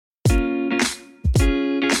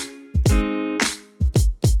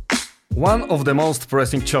One of the most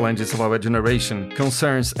pressing challenges of our generation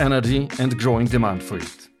concerns energy and growing demand for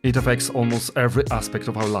it. It affects almost every aspect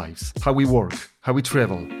of our lives. How we work, how we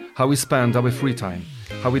travel, how we spend our free time,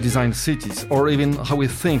 how we design cities, or even how we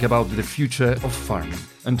think about the future of farming.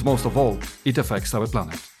 And most of all, it affects our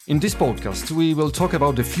planet. In this podcast, we will talk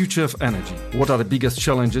about the future of energy, what are the biggest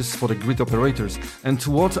challenges for the grid operators, and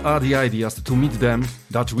what are the ideas to meet them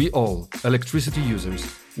that we all, electricity users,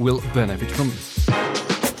 will benefit from this.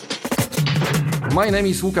 My name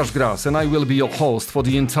is Łukasz Gras and I will be your host for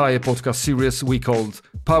the entire podcast series we called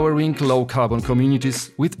Powering Low Carbon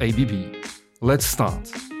Communities with ABB. Let's start.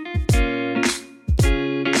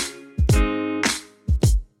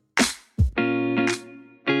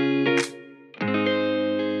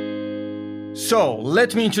 So,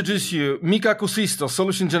 let me introduce you, Mika Kuusisto,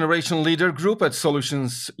 Solution Generation Leader Group at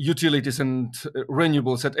Solutions, Utilities and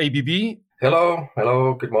Renewables at ABB. Hello,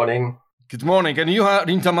 good morning. Good morning. And Juha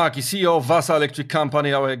Rintamäki, CEO of Vaasa Electric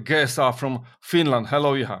Company. Our guests are from Finland.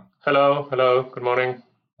 Hello, Juha. Hello, good morning.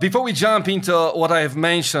 Before we jump into what I have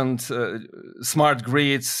mentioned, smart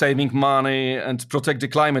grids, saving money and protect the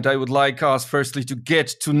climate, I would like us firstly to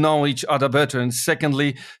get to know each other better. And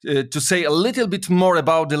secondly, to say a little bit more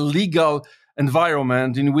about the legal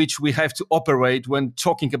environment in which we have to operate when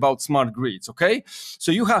talking about smart grids, okay?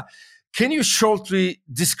 So Juha, can you shortly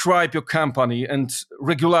describe your company and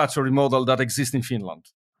regulatory model that exists in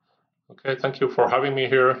Finland? Okay, thank you for having me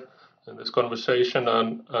here in this conversation.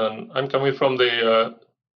 And I'm coming from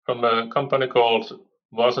a company called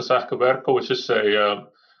Vaasa Sähköverkko, which is a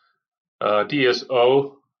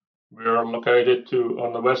DSO. We are located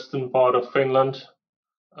on the western part of Finland,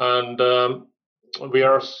 and we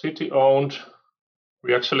are city-owned.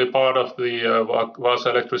 We're actually part of the Vaasa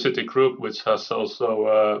Electricity Group, which has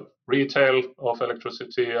also retail of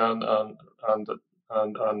electricity and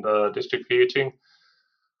district heating.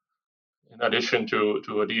 In addition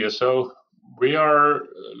to a DSO, we are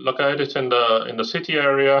located in the city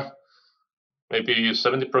area, maybe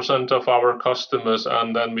 70% of our customers,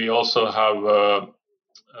 and then we also have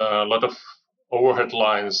a lot of overhead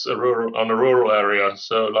lines on a rural area.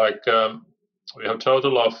 So, we have a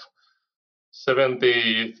total of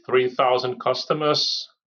 73,000 customers.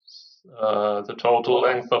 The total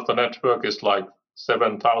length of the network is like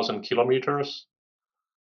 7,000 kilometers.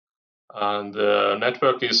 And the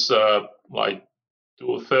network is like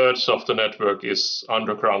 2/3 of the network is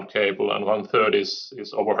underground cable and 1/3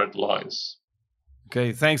 is overhead lines.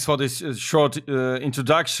 Okay, thanks for this short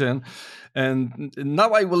introduction. And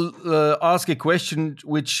now I will ask a question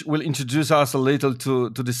which will introduce us a little to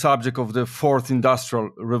the subject of the fourth industrial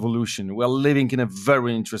revolution. We are living in a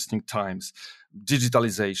very interesting times.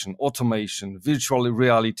 Digitalization, automation, virtual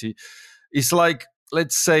reality. It's like,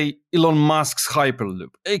 let's say, Elon Musk's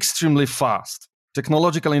Hyperloop, extremely fast.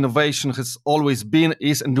 Technological innovation has always been,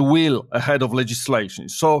 is, and will ahead of legislation.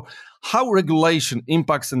 So how regulation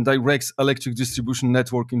impacts and directs electric distribution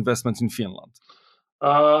network investments in Finland?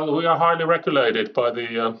 We are highly regulated by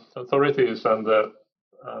the authorities, and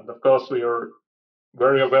of course we are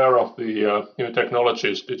very aware of the new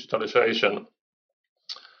technologies, digitalization,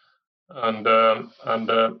 and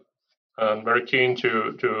very keen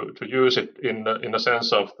to use it in a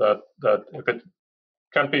sense of that if it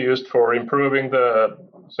can be used for improving the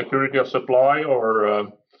security of supply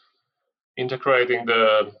or integrating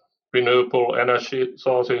the renewable energy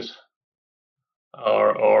sources,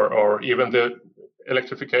 or even the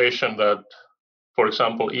electrification that, for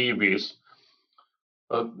example, EVs.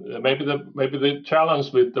 Maybe the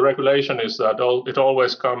challenge with the regulation is that it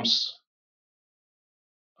always comes,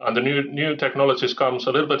 and the new technologies comes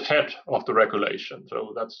a little bit ahead of the regulation.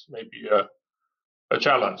 So that's maybe a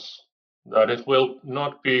challenge, that it will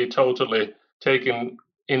not be totally taken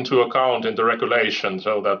into account in the regulation,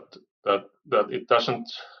 so that it doesn't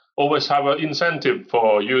always have an incentive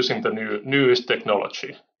for using the newest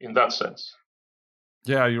technology in that sense.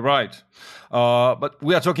 Yeah, you're right. But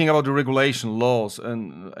we are talking about the regulation laws.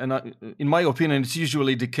 And in my opinion, it's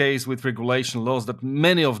usually the case with regulation laws that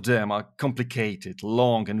many of them are complicated,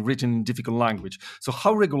 long, and written in difficult language. So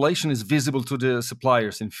how regulation is visible to the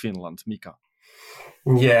suppliers in Finland, Mika?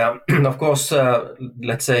 Yeah, of course,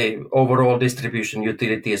 let's say overall distribution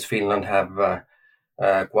utilities Finland have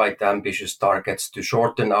quite ambitious targets to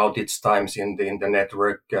shorten outage times in the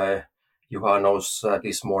network. Juha knows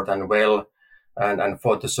this more than well. And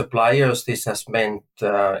for the suppliers, this has meant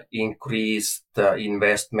increased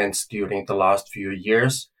investments during the last few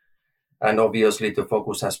years. And obviously, the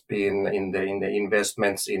focus has been in the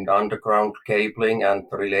investments in underground cabling and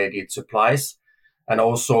related supplies, and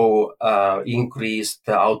also increased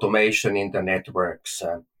automation in the networks.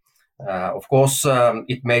 Of course,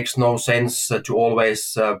 it makes no sense to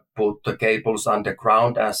always put the cables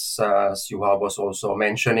underground, as Juha was also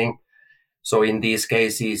mentioning. So in these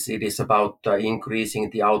cases, it is about increasing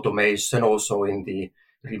the automation also in the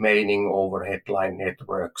remaining overhead line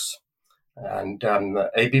networks. And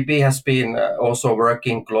ABB has been also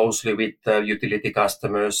working closely with utility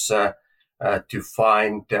customers to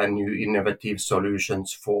find new innovative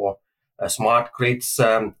solutions for smart grids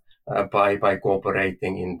by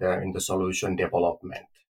cooperating in the solution development.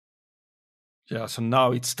 Yeah, so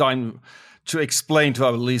now it's time to explain to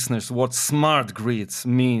our listeners what smart grids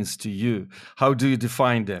means to you. How do you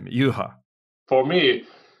define them, Juha? For me,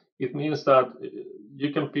 it means that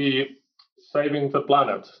you can be saving the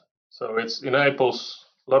planet. So it enables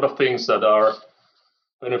a lot of things that are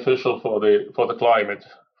beneficial for the climate.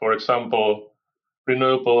 For example,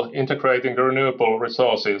 integrating renewable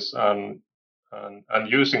resources and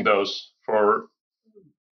using those for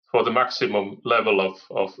the maximum level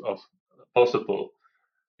of possible.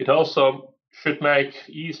 It also should make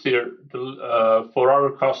easier for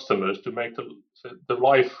our customers to make the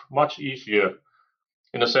life much easier,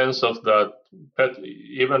 in a sense of that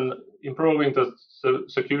even improving the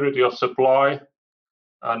security of supply,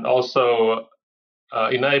 and also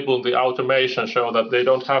enable the automation, so that they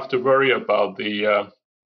don't have to worry about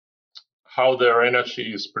how their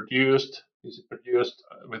energy is produced. Is it produced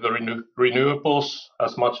with the renewables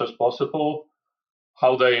as much as possible?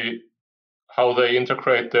 How they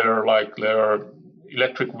integrate their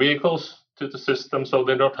electric vehicles to the system, so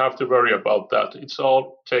they don't have to worry about that. It's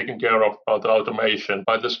all taken care of by the automation,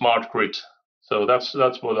 by the smart grid. So that's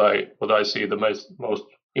what I see the most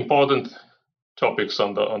important topics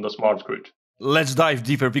on the smart grid. Let's dive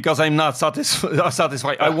deeper, because I'm not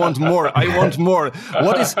satisfied. I want more. I want more.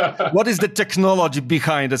 What is the technology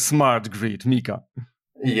behind a smart grid, Mika?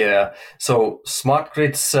 Yeah, so smart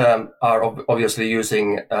grids are obviously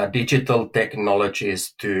using digital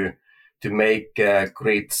technologies to make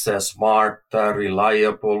grids smart,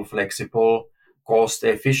 reliable, flexible, cost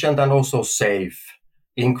efficient, and also safe.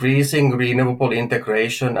 Increasing renewable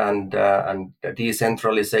integration and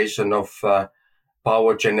decentralization of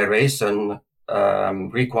power generation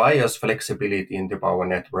requires flexibility in the power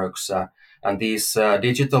networks. And these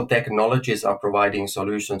digital technologies are providing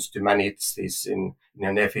solutions to manage this in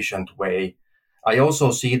an efficient way. I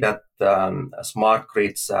also see that smart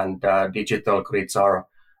grids and digital grids are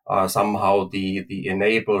somehow the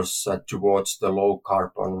enablers towards the low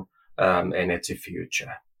carbon energy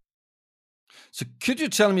future. So could you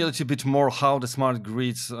tell me a little bit more how the smart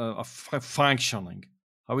grids are functioning,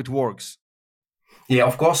 how it works? Yeah,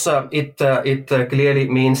 of course, it clearly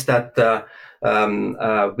means that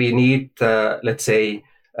we need, let's say,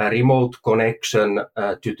 a remote connection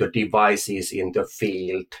to the devices in the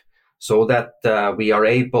field, so that we are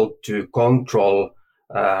able to control,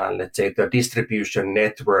 let's say, the distribution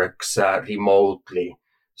networks remotely,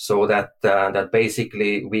 so that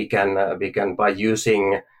basically we can by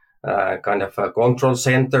using kind of a control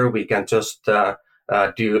center, we can just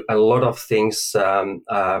do a lot of things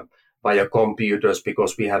via computers,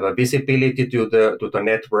 because we have a visibility to the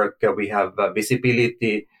network. We have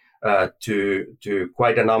visibility to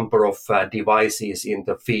quite a number of devices in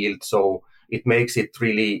the field. So it makes it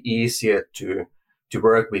really easier to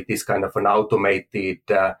work with this kind of an automated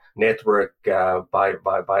network by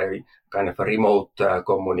kind of a remote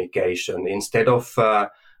communication, instead of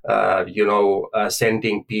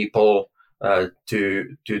sending people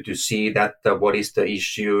to see that what is the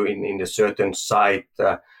issue in a certain site.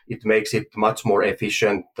 It makes it much more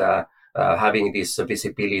efficient having this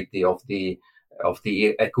visibility of the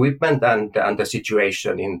equipment and the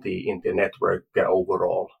situation in the network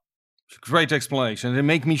overall. Great explanation. They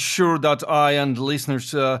make me sure that I and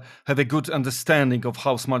listeners have a good understanding of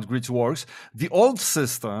how smart grids works. The old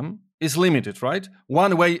system is limited, right?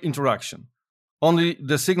 One-way interaction. Only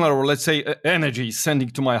the signal, or let's say energy, is sending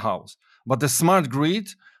to my house. But the smart grid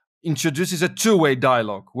introduces a two-way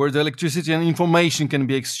dialogue where the electricity and information can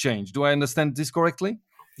be exchanged. Do I understand this correctly?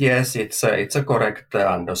 Yes, it's a correct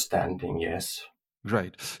understanding, yes.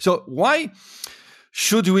 Great. So why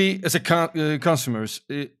should we, as consumers,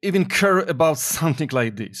 even care about something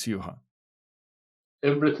like this, Juha?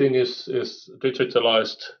 Everything is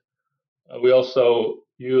digitalized. We also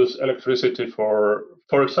use electricity for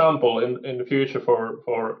example, in the future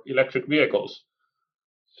for electric vehicles.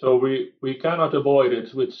 So we cannot avoid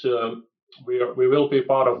it, which we will be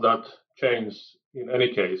part of that change in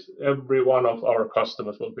any case. Every one of our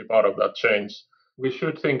customers will be part of that change. We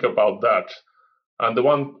should think about that. And the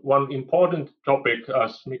one important topic,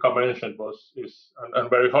 as Mika mentioned, is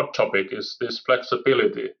very hot topic, is this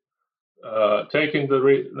flexibility. taking the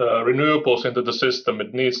renewables into the system,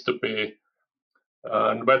 it needs to be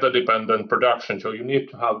weather-dependent production. So you need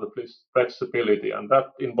to have the flexibility, and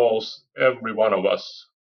that involves every one of us.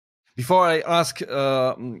 Before I ask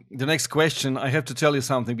the next question, I have to tell you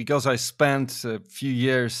something, because I spent a few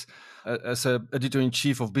years as an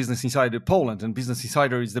editor-in-chief of Business Insider Poland, and Business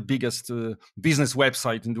Insider is the biggest business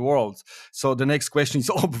website in the world. So the next question is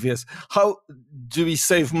obvious. How do we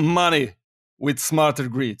save money with smarter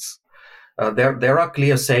grids? There are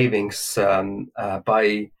clear savings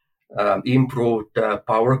by improved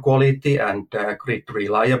power quality and grid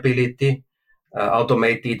reliability,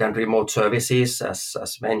 automated and remote services,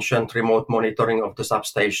 as mentioned, remote monitoring of the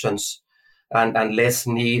substations, and less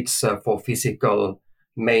needs for physical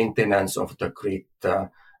maintenance of the grid,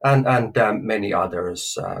 and many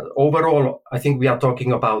others. Overall, I think we are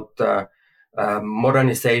talking about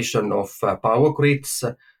modernization of power grids,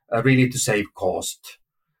 really to save cost.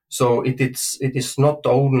 So it is not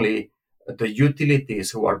only the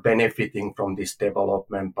utilities who are benefiting from this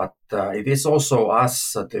development, but it is also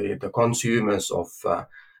us, the consumers of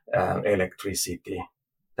electricity,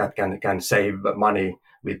 that can save money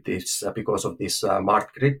with this because of this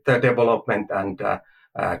smart grid development and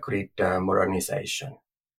grid modernization.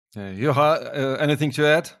 Juha, anything to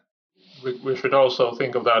add? We should also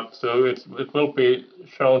think of that. So it will be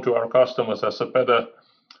shown to our customers as a better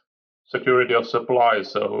security of supply.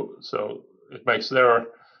 So it makes their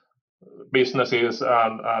businesses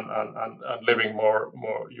and living more.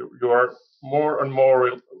 You are more and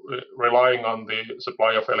more relying on the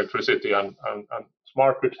supply of electricity, and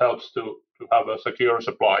smart grid helps to have a secure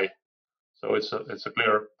supply. So it's a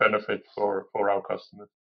clear benefit for our customers.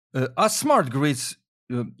 Are smart grids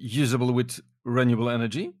usable with renewable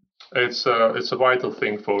energy? It's a vital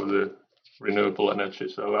thing for the renewable energy.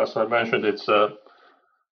 So as I mentioned, it's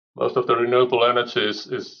most of the renewable energy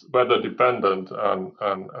is weather dependent and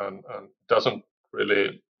doesn't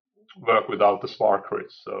really work without the smart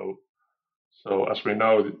grids. So as we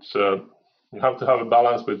know, it's you have to have a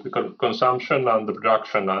balance with the consumption and the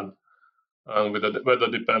production, and with the weather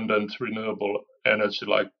dependent renewable energy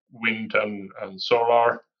like wind and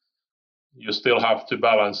solar, you still have to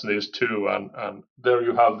balance these two, and there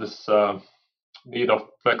you have this need of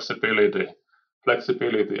flexibility,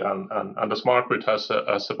 and the smart grid is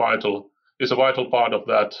a vital part of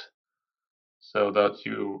that, so that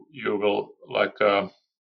you will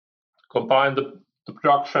combine the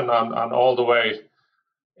production and all the way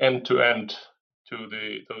end to end to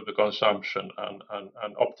the consumption,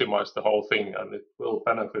 and optimize the whole thing, and it will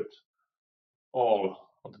benefit all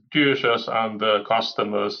of the producers and the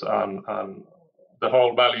customers, and the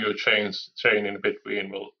whole value chain in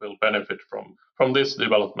between will benefit from this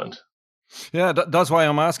development. Yeah, that's why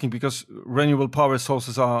I'm asking, because renewable power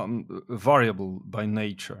sources are variable by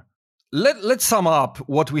nature. Let's sum up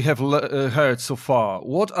what we have heard so far.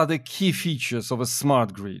 What are the key features of a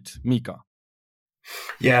smart grid, Mika?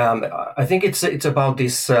 Yeah, I think it's about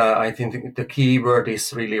this. I think the key word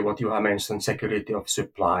is really what you have mentioned: security of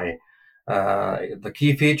supply. The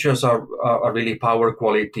key features are really power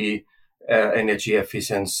quality, energy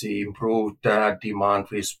efficiency, improved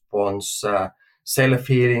demand response,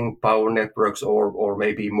 self-healing power networks, or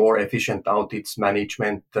maybe more efficient outage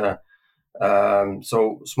management.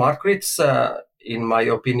 So smart grids, in my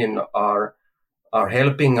opinion, are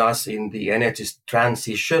helping us in the energy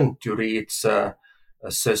transition to reach a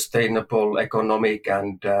sustainable, economic,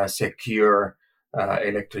 and secure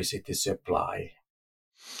electricity supply.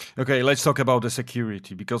 Okay, let's talk about the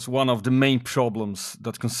security, because one of the main problems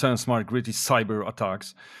that concern smart grid is cyber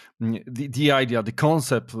attacks. The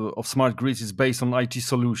concept of smart grids is based on IT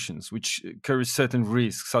solutions, which carry certain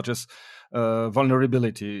risks, such as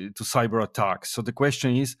vulnerability to cyber attacks. So the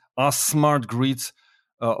question is, are smart grids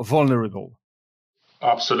vulnerable?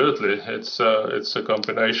 Absolutely, it's a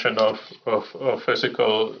combination of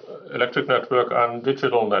physical electric network and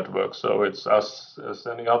digital network. So it's as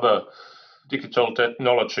any other digital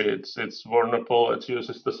technology. It's vulnerable. It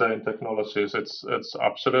uses the same technologies. It's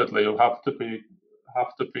absolutely, you have to be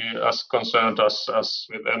as concerned as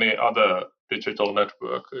with any other digital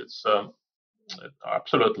network. It's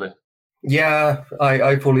absolutely. Yeah,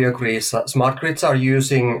 I fully agree. Smart grids are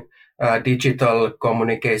using digital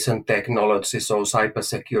communication technology, so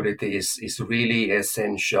cybersecurity is really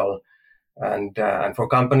essential. And for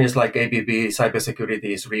companies like ABB,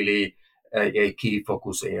 cybersecurity is really a key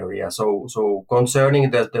focus area. So concerning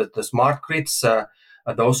the smart grids,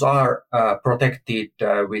 those are protected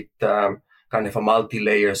with kind of a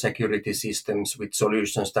multi-layer security systems with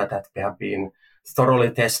solutions that have been thoroughly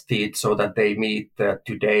tested so that they meet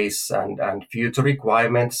today's and future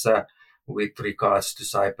requirements with regards to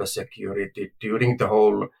cybersecurity during the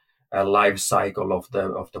whole life cycle of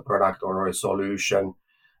the product or a solution.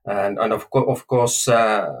 And of course,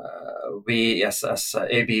 we as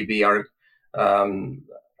ABB are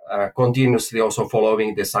continuously also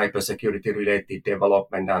following the cybersecurity related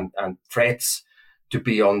development and threats to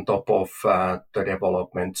be on top of the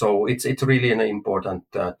development. So it's really an important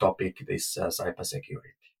topic, this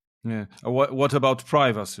cybersecurity. Yeah. What about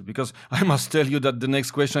privacy? Because I must tell you that the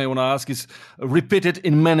next question I want to ask is repeated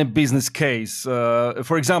in many business cases.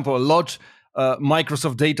 For example, a large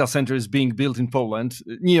Microsoft data center is being built in Poland,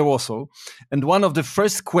 near Warsaw. And one of the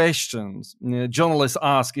first questions journalists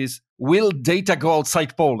ask is, will data go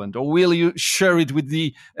outside Poland or will you share it with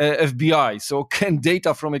the FBI? So can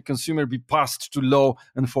data from a consumer be passed to law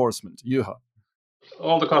enforcement? Juha.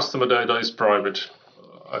 All the customer data is private.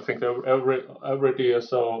 I think every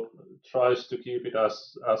DSO tries to keep it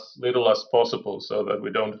as little as possible so that we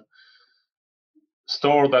don't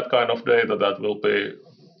store that kind of data that will be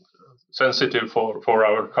sensitive for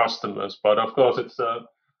our customers. But of course,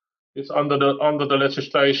 it's under the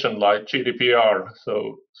legislation like GDPR,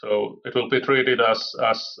 so it will be treated as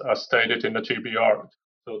stated in the GDPR.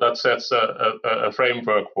 So that sets a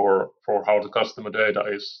framework for how the customer data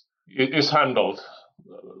is handled.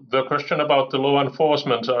 The question about the law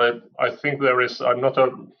enforcement, I think there is. I'm not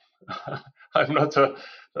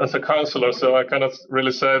a counselor, so I cannot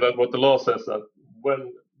really say that what the law says. That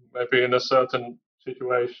when maybe in a certain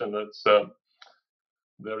situation, it's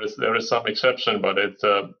there is some exception, but it's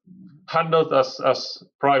handled as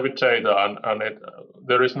private data, and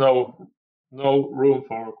there is no room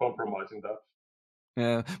for compromising that.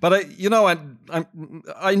 Yeah, but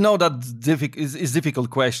I know that is difficult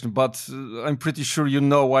question, but I'm pretty sure you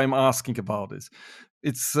know why I'm asking about this.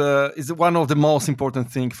 It's one of the most important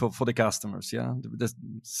things for the customers. Yeah, the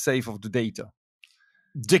safe of the data.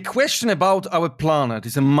 The question about our planet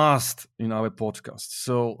is a must in our podcast.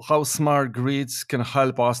 So, how smart grids can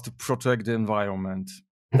help us to protect the environment?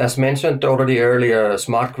 As mentioned already earlier,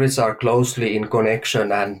 smart grids are closely in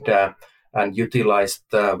connection and utilized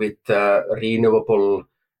with renewable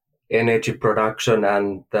energy production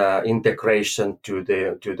and integration to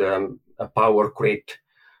the power grid.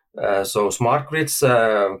 So smart grids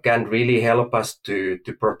can really help us to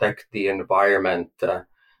protect the environment.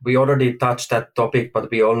 We already touched that topic, but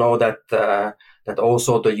we all know that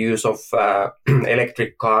also the use of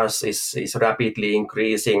electric cars is rapidly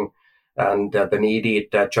increasing, and the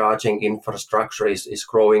needed charging infrastructure is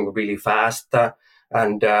growing really fast.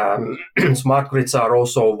 And smart grids are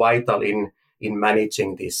also vital in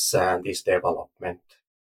managing this development.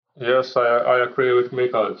 Yes, I agree with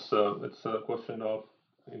Mika. It's a question of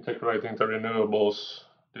integrating the renewables,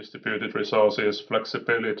 distributed resources,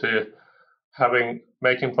 flexibility,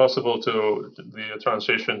 making possible to the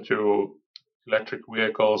transition to electric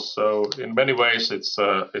vehicles. So in many ways, it's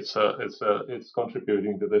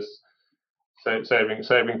contributing to this.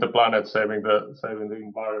 Saving the planet, saving the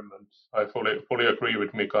environment. I fully agree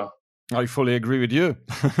with Mika. I fully agree with you.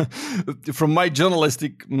 From my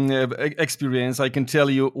journalistic experience, I can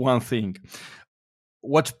tell you one thing.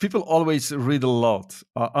 What people always read a lot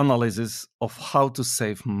are analyses of how to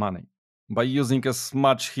save money by using as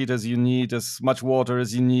much heat as you need, as much water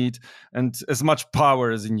as you need, and as much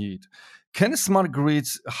power as you need. Can smart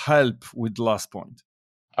grids help with the last point?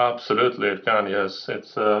 Absolutely, it can. Yes,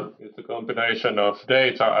 it's a combination of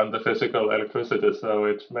data and the physical electricity, so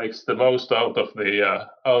it makes the most out of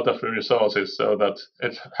the resources, so that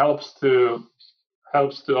it helps to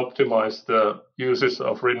optimize the uses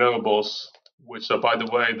of renewables, which are, by the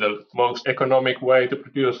way, the most economic way to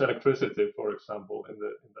produce electricity. For example, in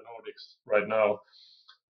the Nordics right now,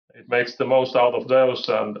 it makes the most out of those,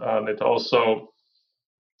 and it also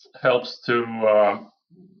helps to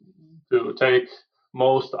take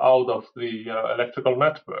most out of the electrical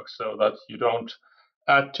network, so that you don't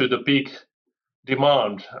add to the peak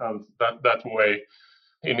demand, and that way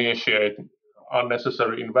initiate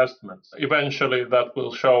unnecessary investments. Eventually, that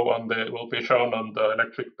will be shown on the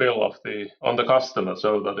electric bill on the customer,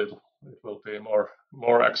 so that it will be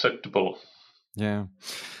more acceptable. Yeah.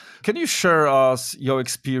 Can you share us your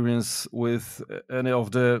experience with any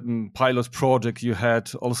of the pilot projects you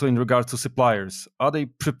had, also in regard to suppliers? Are they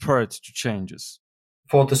prepared to changes?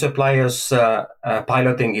 For the suppliers,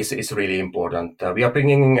 piloting is really important. We are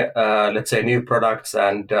bringing, let's say, new products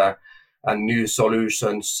and new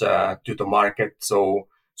solutions to the market. So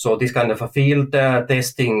this kind of a field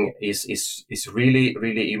testing is really,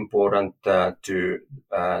 really important to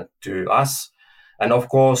us. And of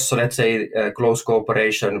course, let's say close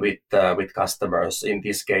cooperation with customers. In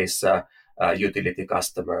this case, utility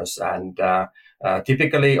customers, and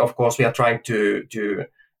Typically, of course, we are trying to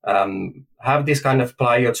have this kind of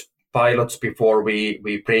pilots before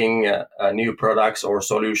we bring new products or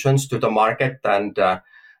solutions to the market, and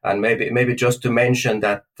maybe just to mention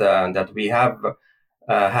that we have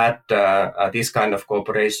had this kind of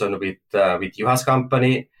cooperation with Juha's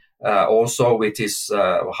company also, which is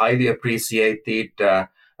highly appreciated.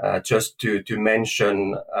 Just to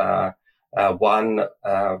mention one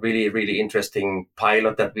really interesting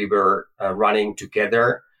pilot that we were running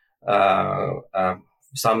together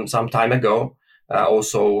some time ago.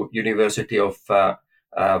 Also, University of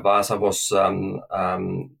Vaasa was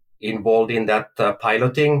involved in that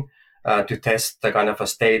piloting to test the kind of a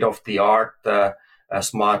state-of-the-art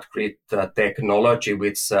smart grid technology,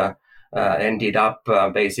 which ended up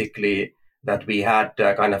basically that we had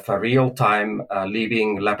kind of a real-time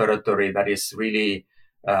living laboratory that is really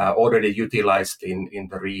already utilized in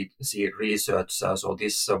the research. So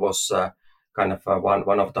this was kind of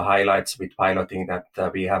one of the highlights with piloting that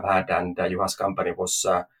we have had, and Juha's company was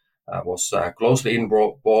closely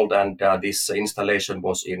involved, and this installation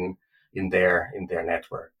was in their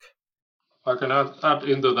network. I can add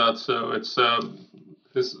into that. So it's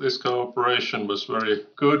this cooperation was very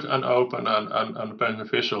good and open and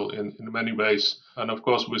beneficial in many ways. And of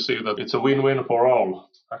course, we see that it's a win-win for all.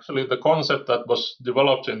 Actually, the concept that was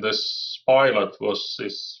developed in this pilot was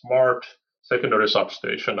this smart secondary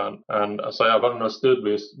substation, and as I have understood,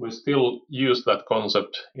 we still use that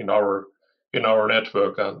concept in our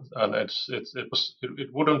network, and it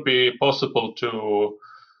wouldn't be possible to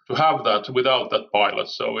have that without that pilot.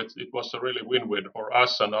 So it was a really win-win for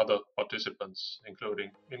us and other participants,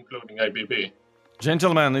 including ABB.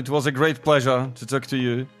 Gentlemen, it was a great pleasure to talk to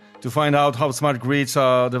you, to find out how smart grids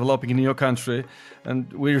are developing in your country,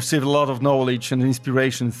 and we received a lot of knowledge and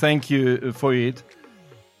inspiration. Thank you for it,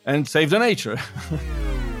 and save the nature.